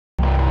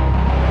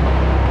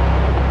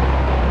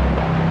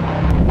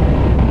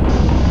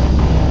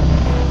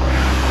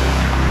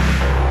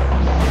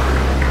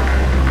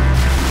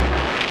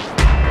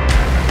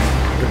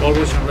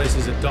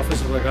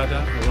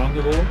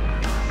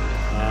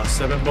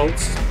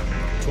boats,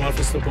 12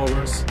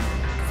 stopovers,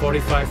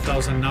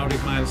 45,000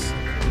 nautic miles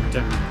in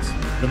 10 minutes.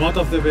 The motto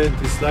of the event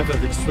is Life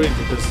at the Extreme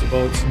because the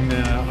boats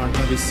are going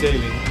to be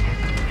sailing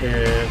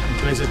in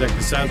places like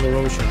the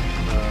Volvo Ocean,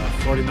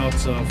 40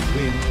 knots of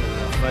wind,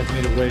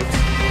 5-meter waves.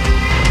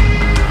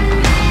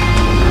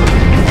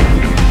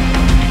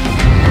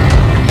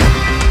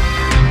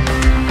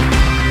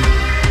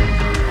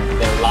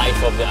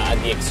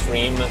 At the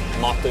Extreme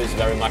motto is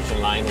very much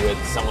in line with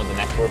some of the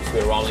networks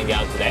we're rolling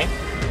out today.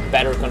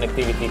 Better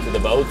connectivity to the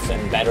boats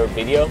and better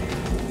video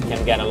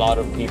can get a lot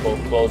of people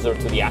closer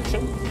to the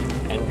action,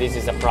 and this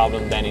is a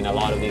problem then in a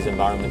lot of these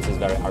environments is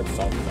very hard to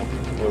solve.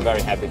 So we're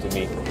very happy to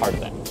be part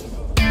of that.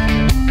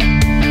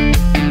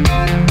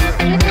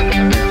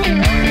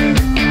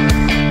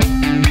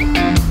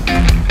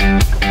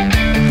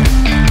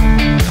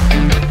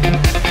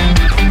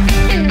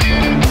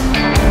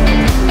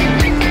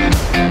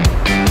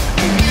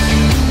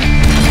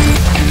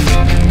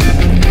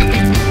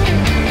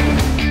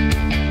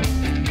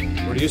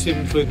 We're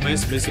using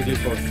Fluidmesh basically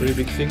for three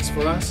big things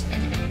for us.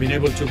 Being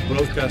able to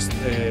broadcast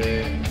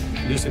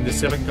using the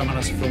 7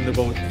 cameras from the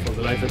boat for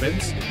the live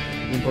events,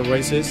 import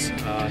races,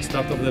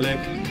 start of the leg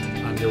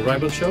and the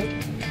arrival show.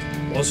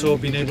 Also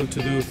being able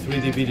to do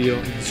 3D video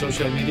in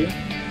social media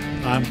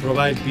and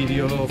provide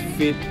video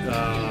feed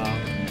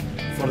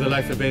for the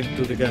live event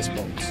to the guest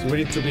boats. We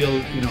need to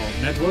build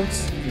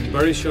networks in a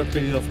very short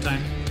period of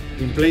time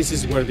in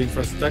places where the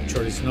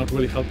infrastructure is not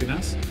really helping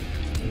us.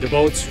 The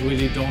boats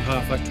really don't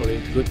have actually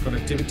good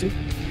connectivity.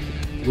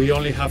 We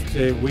only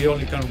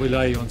can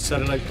rely on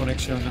satellite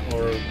connection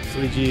or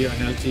 3G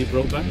and LTE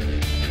broadband.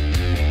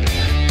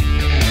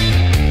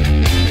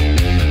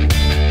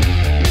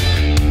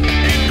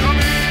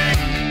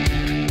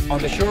 On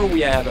the shore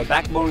we have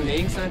backbone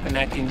links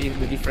connecting the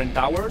different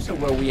towers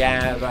where we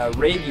have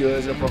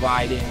radios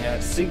providing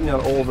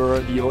signal over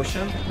the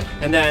ocean,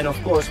 and then of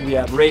course we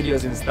have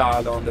radios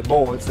installed on the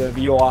boats,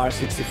 VOR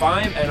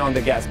 65, and on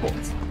the gas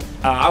boats.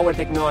 Our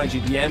technology,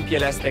 the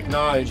MPLS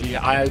technology,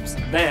 helps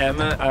them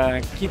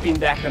keeping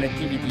that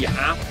connectivity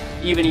up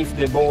even if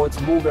the boats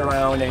move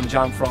around and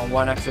jump from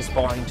one access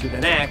point to the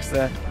next.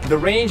 The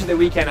range that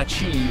we can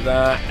achieve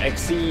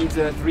exceeds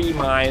 3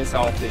 miles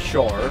off the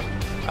shore,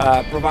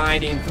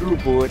 providing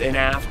throughput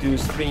enough to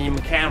stream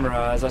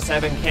cameras,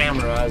 7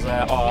 cameras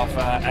off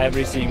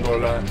every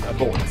single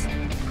boat.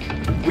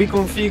 We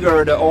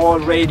configured all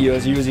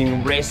radios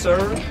using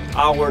Racer,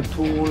 our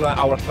tool,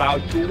 our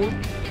cloud tool.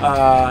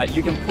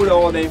 You can put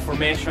all the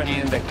information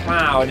in the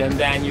cloud and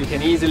then you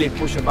can easily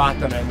push a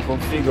button and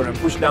configure and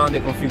push down the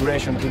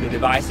configuration to the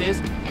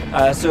devices.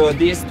 So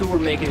this tool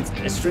makes it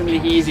extremely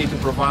easy to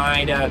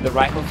provide the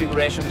right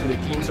configuration to the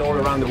teams all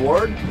around the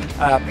world,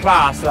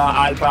 plus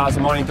help us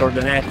monitor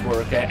the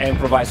network and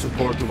provide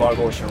support to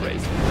Volvo Ocean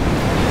Race.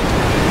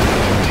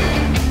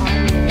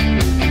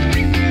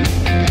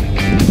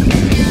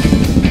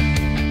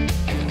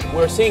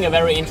 We're seeing a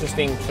very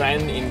interesting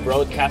trend in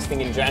broadcasting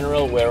in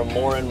general, where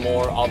more and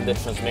more of the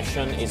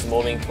transmission is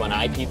moving to an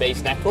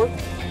IP-based network.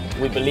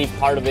 We believe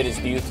part of it is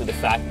due to the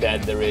fact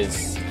that there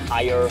is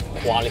higher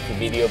quality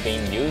video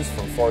being used,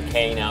 from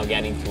 4K now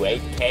getting to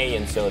 8K,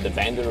 and so the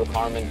bandwidth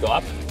requirement go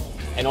up.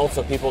 And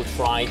also people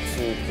try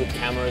to put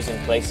cameras in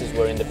places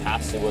where in the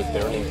past it was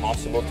barely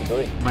impossible to do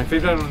it. My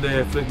favorite on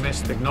the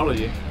Fluidmesh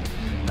technology,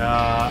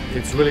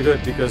 it's really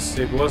good because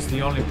it was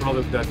the only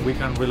product that we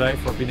can rely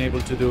for being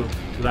able to do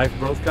live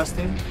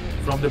broadcasting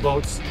from the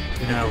boats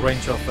in a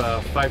range of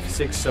 5,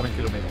 6, 7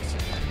 kilometers.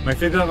 My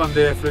feedback on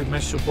the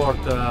Fluidmesh support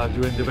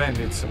during the event,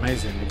 it's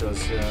amazing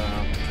because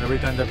every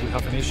time that we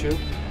have an issue,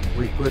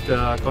 we could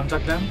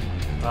contact them.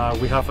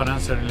 We have an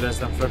answer in less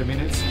than 30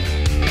 minutes.